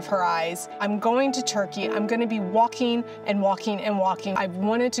coming out of her eyes. I'm going to Turkey. I'm going to be walking and walking and walking. I've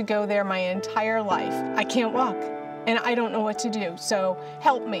wanted to go there my entire life. I can't walk. And I don't know what to do, so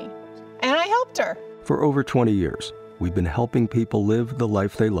help me. And I helped her. For over 20 years, we've been helping people live the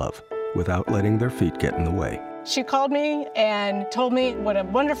life they love without letting their feet get in the way. She called me and told me what a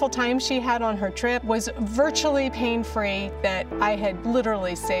wonderful time she had on her trip, was virtually pain-free, that I had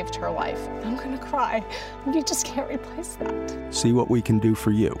literally saved her life. I'm gonna cry. You just can't replace that. See what we can do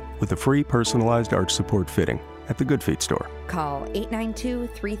for you with a free personalized arch support fitting at the Good Feet store. Call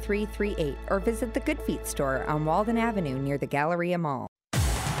 892-3338 or visit the Good Feet store on Walden Avenue near the Galleria Mall.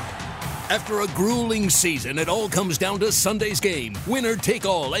 After a grueling season, it all comes down to Sunday's game. Winner take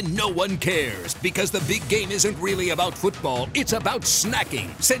all, and no one cares. Because the big game isn't really about football, it's about snacking.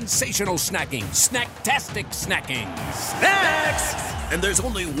 Sensational snacking. Snacktastic snacking. Snacks! And there's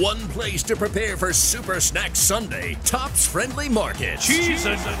only one place to prepare for Super Snack Sunday. Tops Friendly Market. Cheese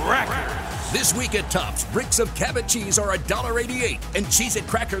and crackers. This week at Tops, bricks of Cabot cheese are $1.88, and Cheez-It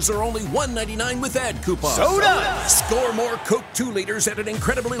crackers are only $1.99 with ad coupons. Soda! Score more Coke 2 liters at an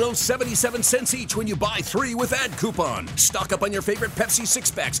incredibly low 77 cents each when you buy 3 with ad coupon. Stock up on your favorite Pepsi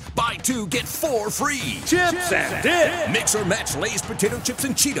 6-packs. Buy 2, get 4 free. Chips and dip. Mix or match Lay's potato chips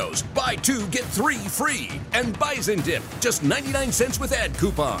and Cheetos. Buy 2, get 3 free. And Bison Dip, just 99 cents with ad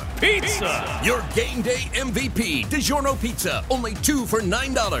coupon. Pizza! Your game day MVP, DiGiorno Pizza, only 2 for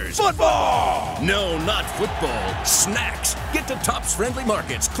 $9. Football! No, not football. Snacks. Get to Tops Friendly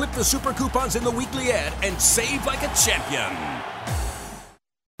Markets, clip the super coupons in the weekly ad, and save like a champion.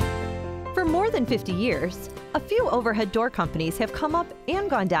 For more than 50 years, a few overhead door companies have come up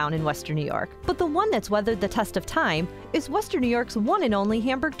and gone down in Western New York. But the one that's weathered the test of time is Western New York's one and only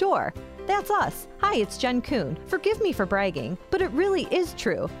Hamburg Door. That's us. Hi, it's Jen Kuhn. Forgive me for bragging, but it really is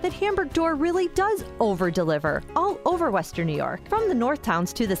true that Hamburg Door really does over-deliver all over Western New York. From the north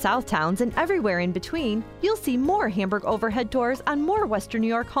towns to the south towns and everywhere in between, you'll see more Hamburg overhead doors on more Western New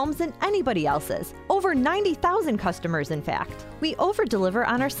York homes than anybody else's. Over 90,000 customers, in fact. We over-deliver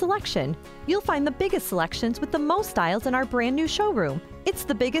on our selection. You'll find the biggest selections with the most styles in our brand new showroom. It's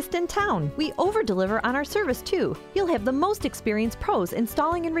the biggest in town. We over-deliver on our service, too. You'll have the most experienced pros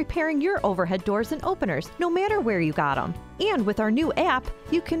installing and repairing your overhead doors and openers, no matter where you got them. And with our new app,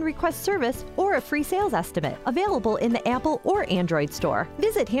 you can request service or a free sales estimate, available in the Apple or Android store.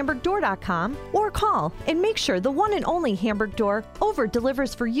 Visit HamburgDoor.com or call and make sure the one and only Hamburg Door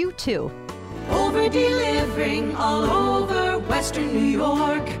over-delivers for you, too. Over-delivering all over Western New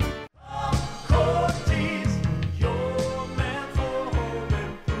York.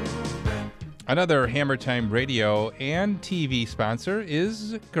 Another Hammer Time Radio and TV sponsor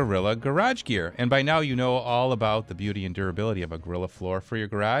is Gorilla Garage Gear. And by now you know all about the beauty and durability of a Gorilla floor for your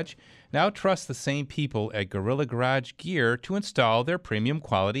garage. Now trust the same people at Gorilla Garage Gear to install their premium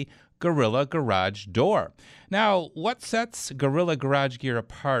quality Gorilla Garage Door. Now, what sets Gorilla Garage Gear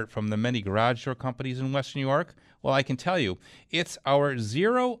apart from the many garage door companies in Western New York? Well, I can tell you, it's our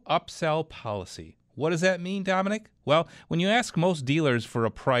zero upsell policy. What does that mean, Dominic? Well, when you ask most dealers for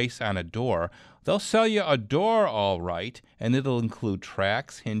a price on a door, they'll sell you a door all right, and it'll include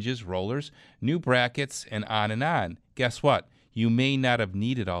tracks, hinges, rollers, new brackets, and on and on. Guess what? You may not have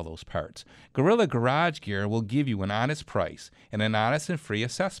needed all those parts. Gorilla Garage Gear will give you an honest price and an honest and free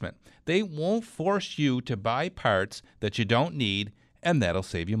assessment. They won't force you to buy parts that you don't need, and that'll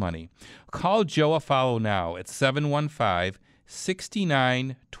save you money. Call Joe Affollo now at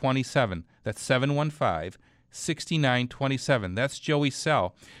 715-6927. That's 715-6927. That's Joey's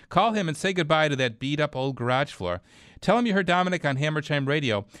cell. Call him and say goodbye to that beat-up old garage floor. Tell him you heard Dominic on Hammer Time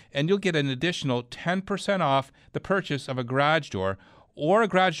Radio, and you'll get an additional 10% off the purchase of a garage door or a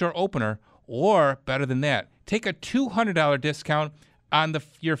garage door opener, or, better than that, take a $200 discount on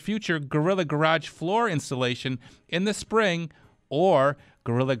your future Gorilla Garage floor installation in the spring or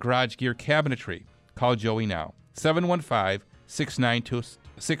Gorilla Garage Gear cabinetry. Call Joey now.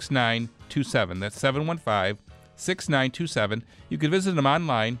 715-6927. That's 715-6927. You can visit them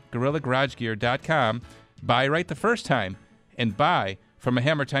online, GorillaGarageGear.com. Buy right the first time and buy from a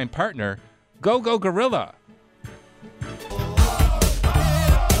Hammer Time partner. Go, go, Gorilla!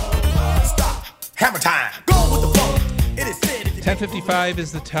 Stop. Hammer Time. Go with the flow. It is said. 10:55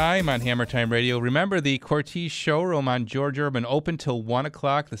 is the time on Hammer Time Radio. Remember, the Cortese showroom on George Urban open till 1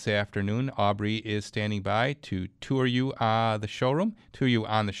 o'clock this afternoon. Aubrey is standing by to tour you the showroom, tour you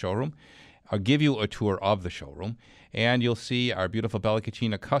on the showroom. I'll give you a tour of the showroom, and you'll see our beautiful Bella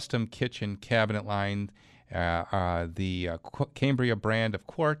Cucina custom kitchen cabinet line, the Cambria brand of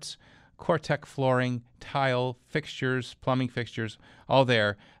quartz, Cortec flooring, tile, fixtures, plumbing fixtures, all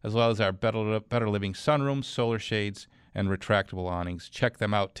there, as well as our Better Living sunrooms, solar shades, and retractable awnings. Check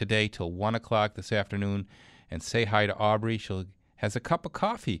them out today till 1 o'clock this afternoon, and say hi to Aubrey. She has a cup of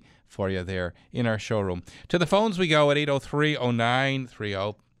coffee for you there in our showroom. To the phones we go at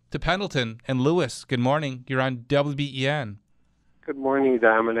 803-0930. to Pendleton. And Lewis, good morning. You're on WBEN. Good morning,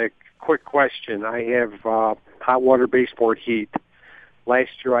 Dominic. Quick question. I have hot water baseboard heat.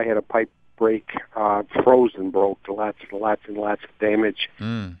 Last year I had a pipe break, frozen, broke, lots and lots of damage.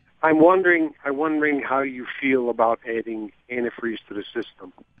 Mm. I'm wondering how you feel about adding antifreeze to the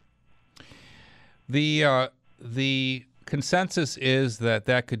system. The consensus is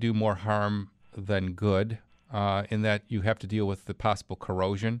that could do more harm than good, in that you have to deal with the possible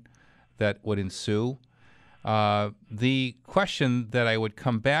corrosion that would ensue. The question that I would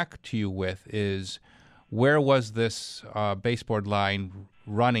come back to you with is, where was this baseboard line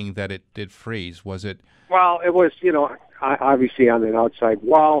running that it did freeze? Was it? Well, it was, obviously on an outside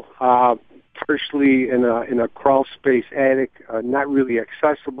wall, partially in a crawl space attic, not really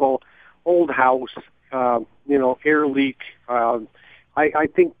accessible, old house, air leak. I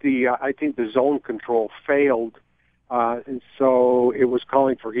think the zone control failed. And so it was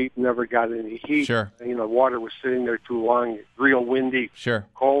calling for heat, never got any heat. Sure. Water was sitting there too long, real windy, sure,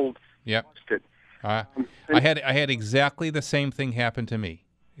 cold. Yep. I had exactly the same thing happen to me.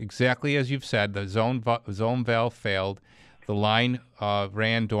 Exactly as you've said, the zone valve failed, the line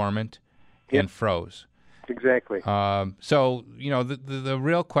ran dormant and froze. Exactly. So, the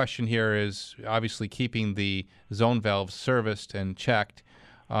real question here is obviously keeping the zone valves serviced and checked,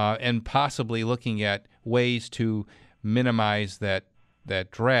 and possibly looking at ways to minimize that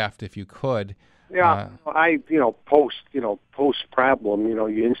draft if you could. Yeah, post problem,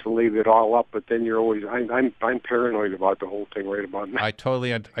 you insulate it all up, but then you're always, I'm paranoid about the whole thing right about now. I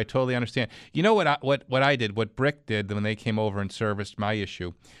totally understand. You know what I did, what Brick did when they came over and serviced my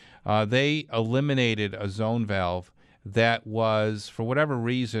issue, they eliminated a zone valve that was, for whatever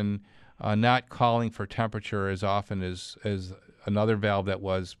reason, not calling for temperature as often as another valve that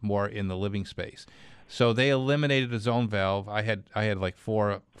was more in the living space. So they eliminated a zone valve. I had like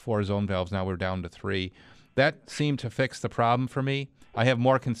four zone valves. Now we're down to 3. That seemed to fix the problem for me. I have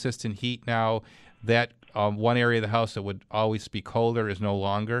more consistent heat now. That one area of the house that would always be colder is no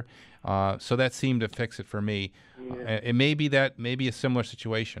longer. So that seemed to fix it for me. Yeah. It may be a similar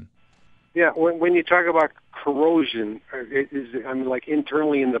situation. Yeah, when you talk about corrosion, like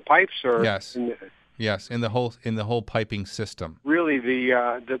internally in the pipes, or yes, in the whole piping system. Really, the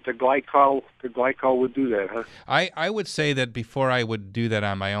glycol would do that, huh? I would say that before I would do that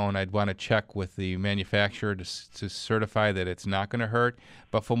on my own, I'd want to check with the manufacturer to certify that it's not going to hurt.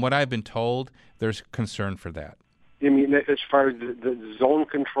 But from what I've been told, there's concern for that. You mean as far as the zone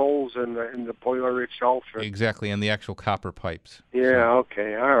controls and the boiler itself? Exactly, and the actual copper pipes. Yeah. So.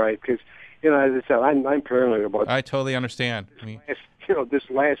 Okay. All right. Because as I said, I'm paranoid about. I totally understand. This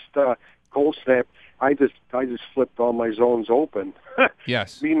last cold snap, I just flipped all my zones open.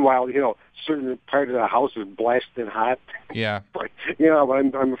 Yes. Meanwhile, certain part of the house is blasting hot. Yeah. But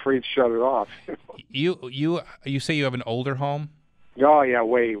I'm afraid to shut it off. You say you have an older home? Oh yeah,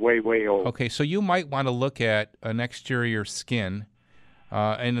 way old. Okay, so you might want to look at an exterior skin,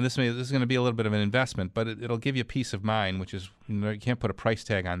 and this is going to be a little bit of an investment, but it'll give you peace of mind, which is you can't put a price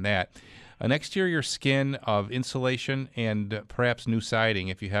tag on that. An exterior skin of insulation and perhaps new siding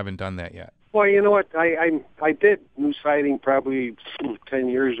if you haven't done that yet. Well, you know what? I did new siding probably 10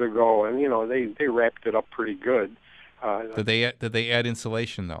 years ago, and they wrapped it up pretty good. Did they add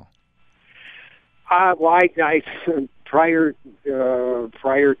insulation though? Well, I prior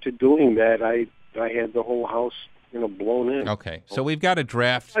to doing that, I had the whole house blown in. Okay, so we've got a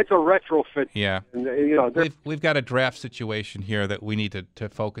draft. It's a retrofit. Yeah, and, we've got a draft situation here that we need to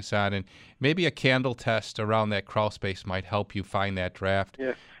focus on, and maybe a candle test around that crawl space might help you find that draft.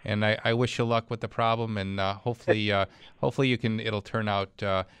 Yeah. And I wish you luck with the problem, and hopefully it'll turn out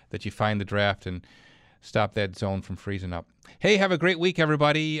that you find the draft and stop that zone from freezing up. Hey, have a great week,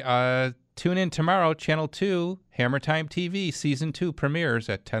 everybody. Tune in tomorrow, Channel 2, Hammer Time TV, Season 2 premieres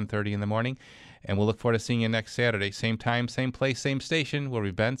at 10:30 in the morning. And we'll look forward to seeing you next Saturday. Same time, same place, same station, where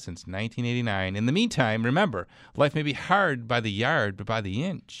we've been since 1989. In the meantime, remember, life may be hard by the yard, but by the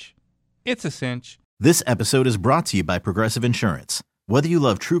inch, it's a cinch. This episode is brought to you by Progressive Insurance. Whether you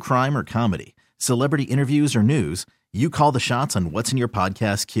love true crime or comedy, celebrity interviews or news, you call the shots on what's in your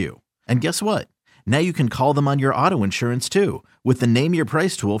podcast queue. And guess what? Now you can call them on your auto insurance too, with the Name Your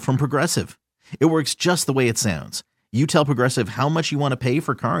Price tool from Progressive. It works just the way it sounds. You tell Progressive how much you want to pay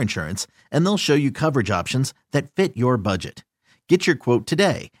for car insurance, and they'll show you coverage options that fit your budget. Get your quote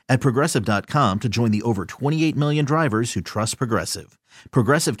today at Progressive.com to join the over 28 million drivers who trust Progressive.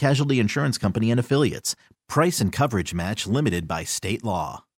 Progressive Casualty Insurance Company and Affiliates. Price and coverage match limited by state law.